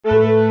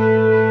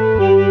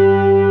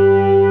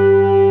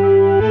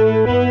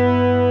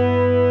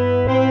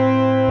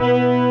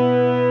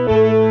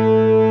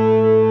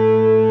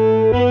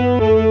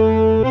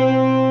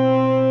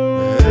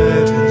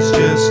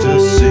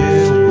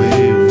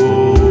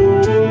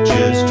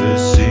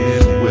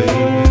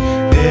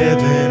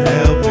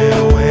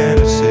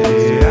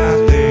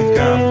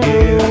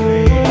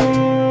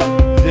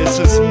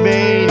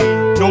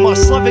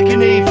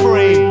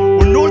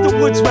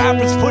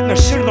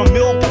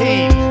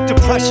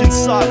depression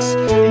sucks.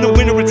 In the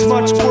winter it's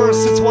much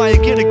worse, that's why I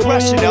get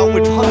aggression out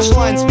with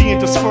punchlines being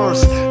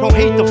dispersed. Don't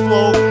hate the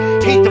flow,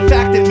 hate the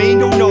fact that Maine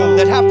don't know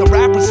that half the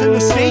rappers in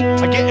the state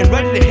are getting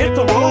ready to hit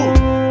the road.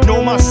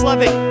 Nomar,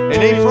 slevik,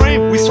 and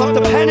A-frame, we swept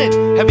the pennant.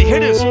 Heavy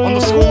hitters on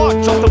the score,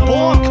 drop the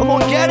bomb, come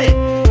on get it.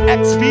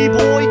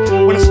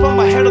 Ex-B-boy, when I spun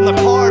my head on the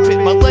carpet,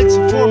 my legs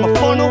would form a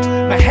funnel,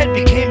 my head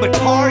became a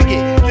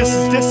target. This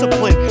is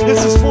discipline,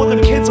 this is for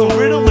them kids on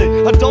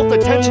Ritalin. Adult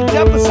attention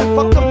deficit,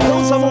 fuck them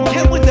pills, I won't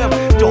get with